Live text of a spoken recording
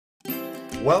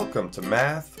Welcome to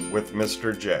Math with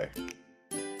Mr. J.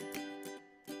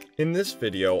 In this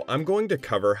video, I'm going to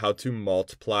cover how to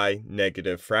multiply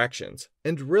negative fractions.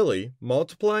 And really,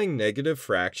 multiplying negative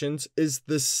fractions is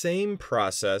the same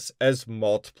process as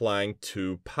multiplying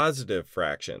two positive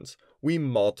fractions. We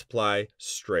multiply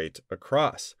straight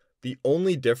across. The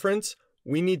only difference,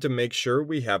 we need to make sure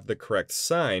we have the correct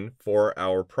sign for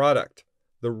our product.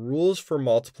 The rules for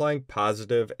multiplying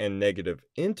positive and negative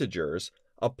integers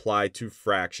apply to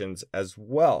fractions as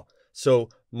well. So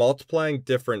multiplying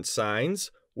different signs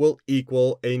will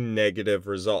equal a negative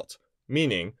result,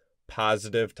 meaning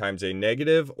positive times a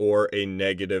negative or a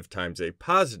negative times a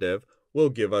positive will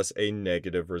give us a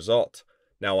negative result.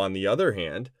 Now, on the other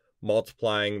hand,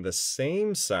 multiplying the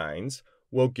same signs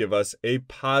will give us a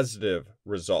positive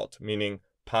result, meaning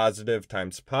positive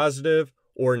times positive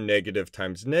or negative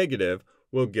times negative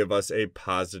will give us a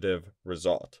positive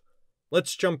result.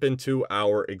 Let's jump into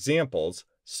our examples,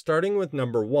 starting with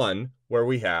number 1, where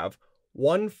we have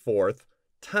 1/4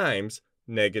 times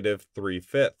negative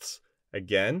 3/5.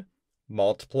 Again,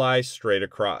 multiply straight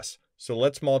across. So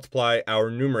let's multiply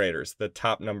our numerators, the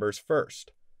top numbers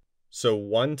first. So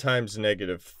 1 times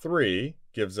negative 3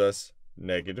 gives us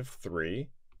negative 3.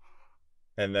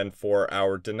 And then for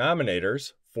our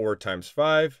denominators, 4 times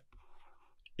 5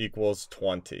 equals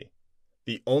 20.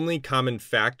 The only common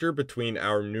factor between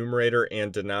our numerator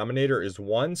and denominator is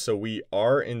 1, so we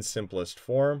are in simplest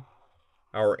form.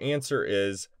 Our answer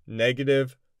is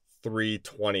negative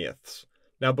 3/20.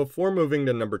 Now, before moving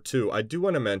to number 2, I do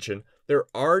want to mention there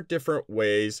are different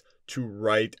ways to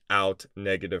write out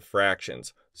negative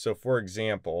fractions. So, for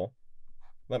example,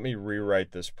 let me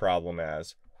rewrite this problem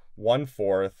as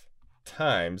 1/4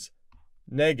 times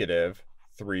negative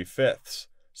 3/5.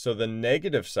 So the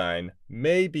negative sign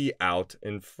may be out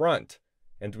in front.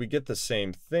 And we get the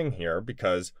same thing here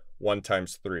because 1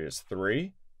 times 3 is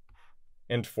 3,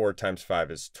 and 4 times 5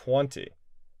 is 20.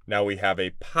 Now we have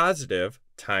a positive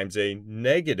times a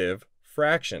negative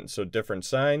fraction. So different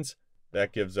signs,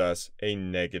 that gives us a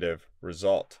negative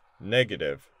result,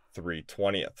 negative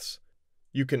 3/20.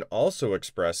 You can also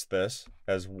express this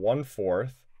as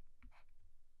 1/4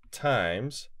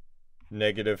 times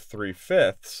negative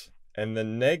 3/5. And the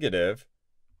negative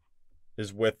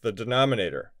is with the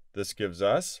denominator. This gives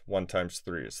us 1 times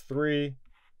 3 is 3.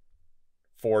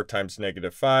 4 times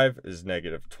negative 5 is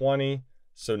negative 20.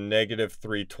 So negative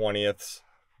 3/20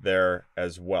 there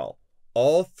as well.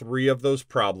 All three of those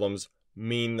problems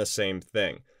mean the same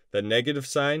thing. The negative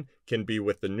sign can be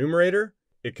with the numerator,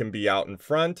 it can be out in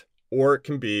front, or it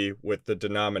can be with the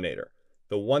denominator.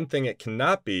 The one thing it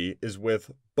cannot be is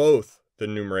with both the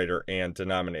numerator and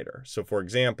denominator. So for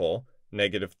example,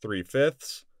 negative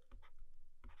 3/5,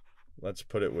 let's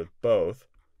put it with both.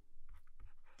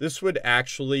 This would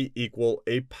actually equal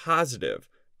a positive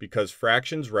because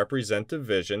fractions represent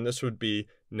division. This would be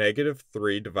negative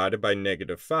 3 divided by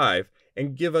negative 5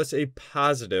 and give us a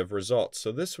positive result.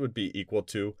 So this would be equal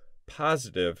to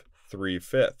positive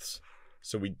 3/5.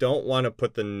 So we don't want to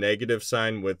put the negative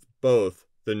sign with both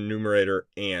the numerator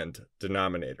and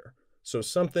denominator. So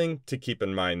something to keep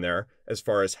in mind there as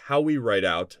far as how we write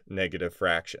out negative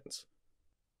fractions.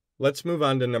 Let's move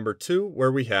on to number 2,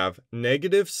 where we have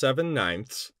negative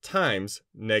 7/9 times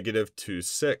negative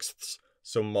 2/6.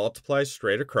 So multiply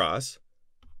straight across.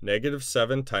 Negative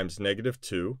 7 times negative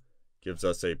 2 gives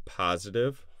us a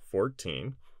positive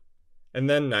 14. And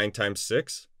then 9 times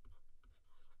 6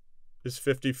 is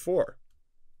 54.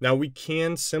 Now we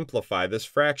can simplify this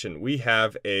fraction. We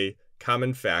have a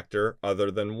common factor other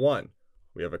than 1.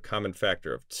 We have a common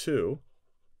factor of 2,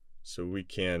 so we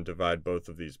can divide both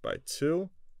of these by 2,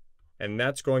 and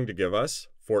that's going to give us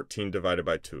 14 divided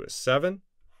by 2 is 7,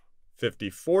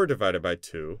 54 divided by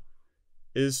 2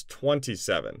 is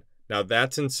 27. Now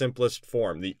that's in simplest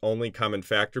form. The only common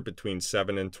factor between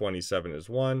 7 and 27 is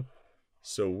 1,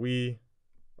 so we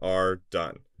are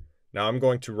done. Now I'm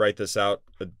going to write this out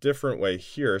a different way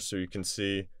here so you can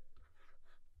see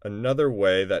another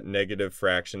way that negative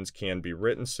fractions can be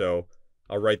written. So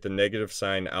I'll write the negative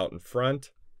sign out in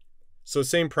front. So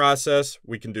same process,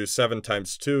 we can do 7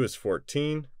 times 2 is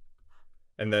 14,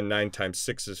 and then 9 times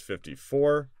 6 is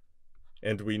 54.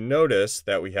 And we notice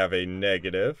that we have a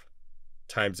negative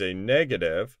times a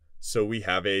negative, so we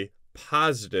have a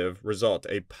positive result,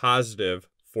 a positive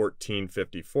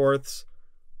 14/54,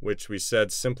 which we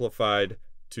said simplified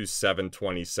to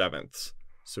 7/27.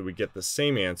 So we get the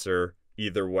same answer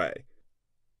either way.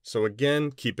 So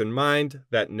again, keep in mind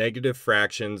that negative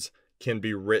fractions can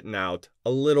be written out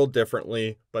a little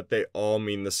differently, but they all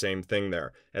mean the same thing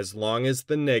there, as long as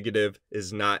the negative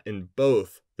is not in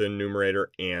both the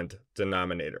numerator and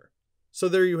denominator. So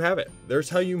there you have it. There's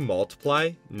how you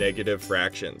multiply negative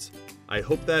fractions. I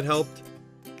hope that helped.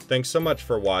 Thanks so much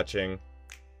for watching.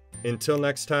 Until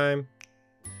next time,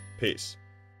 peace.